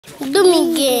Do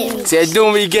me gang. Say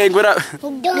do me gang, what up? Do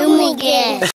me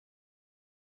gang.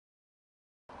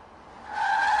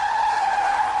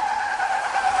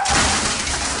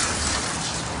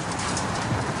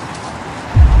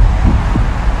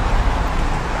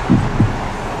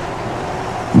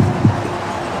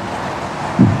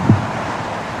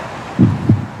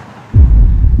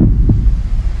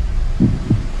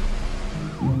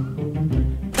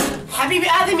 حبيبي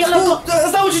آدم يلا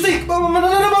It's not what you think. No.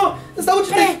 It's not what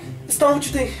you think. It's not what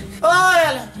you think.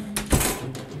 يلا.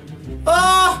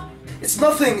 It's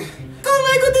nothing. Oh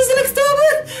my god, this looks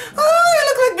stupid. You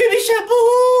look like baby shampoo.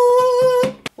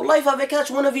 Well, if I catch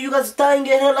one of you guys tying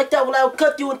your hair like that, well, I'll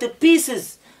cut you into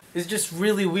pieces. It's just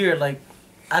really weird. Like,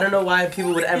 I don't know why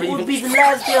people would ever. It would be the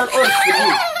last day on earth for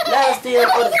you. Last day on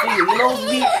earth for you. You know,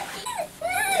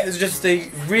 it's just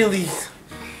really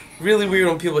weird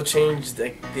when people change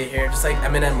their hair, just like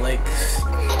Eminem, like.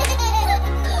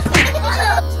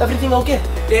 Is everything okay?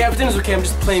 Yeah, everything's okay. I'm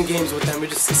just playing games with them.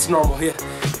 It's normal, yeah.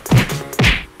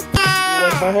 You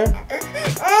like my hair?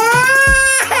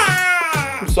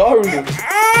 I'm sorry.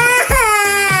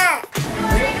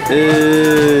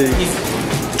 Hey.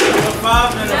 A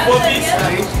 5 and a 4-piece.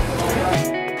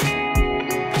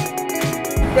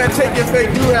 You better take your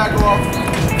fake do-rag off.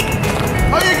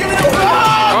 Oh, you're giving it a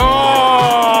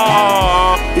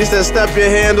He said step your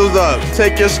handles up.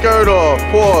 Take your skirt off.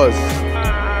 Pause.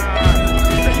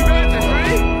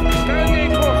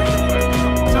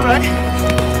 It's alright.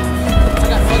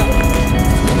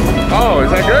 Oh, is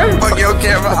that good? Fuck your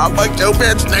camera. I'll fuck your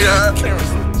bitch, nigga.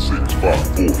 6, 5,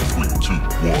 4, 3, 2,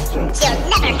 1. You'll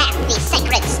never have the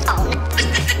sacred stone.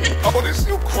 Oh, this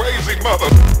you crazy mother.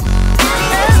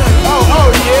 Oh,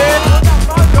 yeah.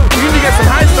 You need to get some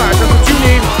high stars. That's what you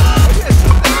need.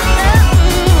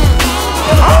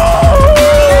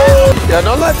 Oh! Yeah,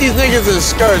 don't let these niggas in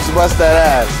skirts bust that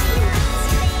ass.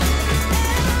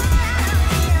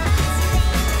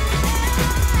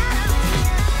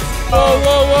 Whoa.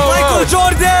 Michael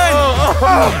Jordan!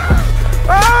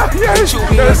 Yes,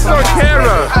 that's on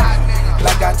camera.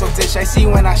 Like I told Tish, I see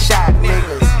when I shot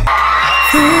niggas.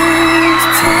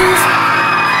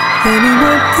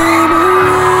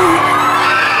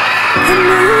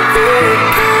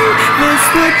 That's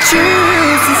what you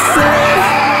used to say.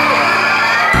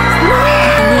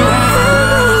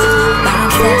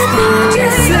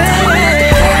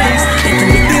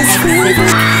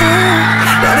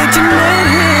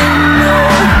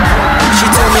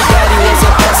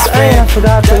 I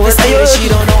forgot to work.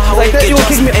 She don't know how it gets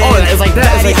just me. Oh, it's like that.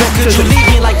 Daddy, how could you leave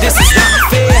me like this? It's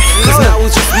not fair. Cause now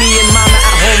it's just me and mama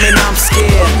at home and I'm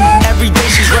scared. Every day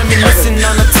she's reminiscing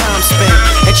on the time spent,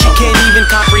 and she can't even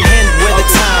comprehend where the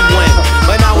time went.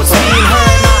 But now it's me and her,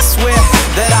 and I swear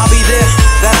that I'll be there,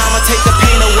 that I'ma take the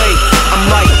pain away.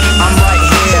 I'm right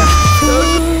here.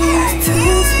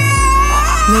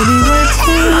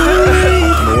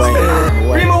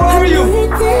 Remo, where are you?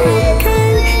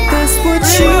 That's what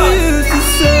you used to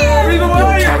say. Remo, where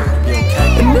are you?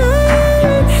 And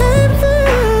I'm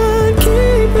heaven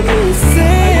keeping me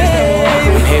safe.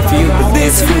 I'm here for you.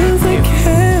 This feels like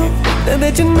hell, now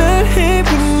that you're not here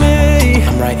with me.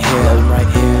 I'm right here.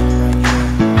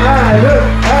 Now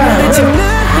that you're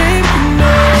not here with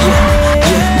me.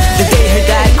 The day her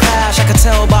dad crashed, I could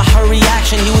tell by her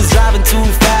reaction. He was driving too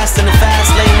fast in the fast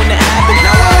lane when it happened.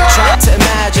 Now I try to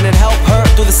imagine and help her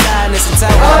through the sadness and tell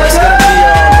her it's gonna be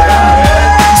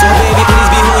alright. So baby, please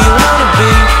be who you wanna be.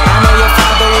 I know your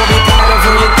father will be proud of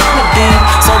who you're gonna be.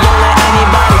 So don't let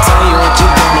anybody tell you what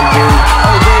you're gonna be.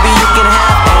 Oh baby, you can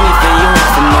have anything you want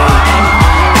from me.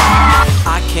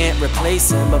 I can't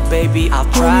replace him, but baby, I'll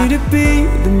try. Want you to be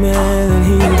the man that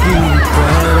he would be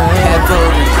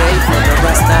Every day for the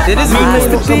rest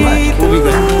of my life.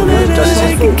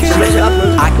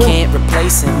 I can't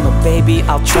replace him, but baby,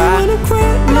 I'll try. Every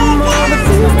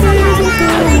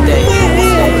day,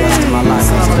 the rest of my life.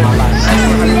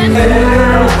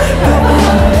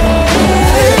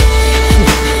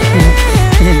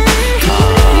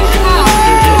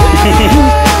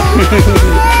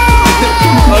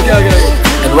 Okay.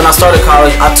 And when I started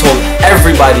college, I told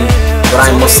everybody that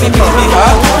I'm Muslim. Why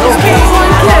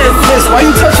are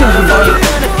you touching me?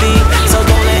 So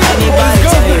don't let anybody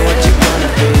tell you what you're gonna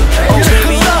be. Oh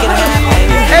baby, you can have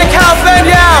anything. Hey, Cal, bend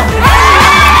down!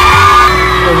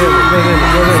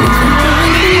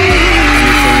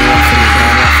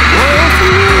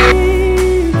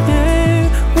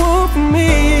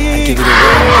 I give you the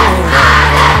world.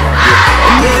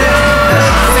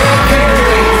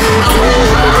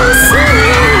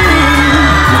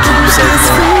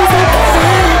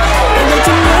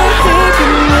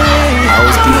 I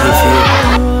always be here for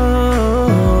you.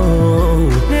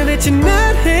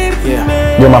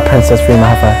 Yeah, You're my princess, free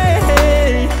my high five.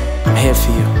 I'm here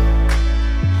for you.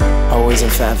 Always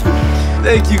and forever.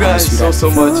 Thank you guys so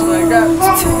much. I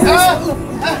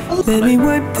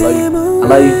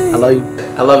love you. I love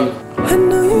you. I love you. I love you.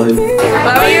 I love you. I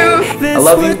love you. I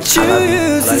love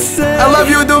you. I love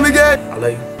you, do me good. I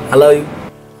love you. I love you.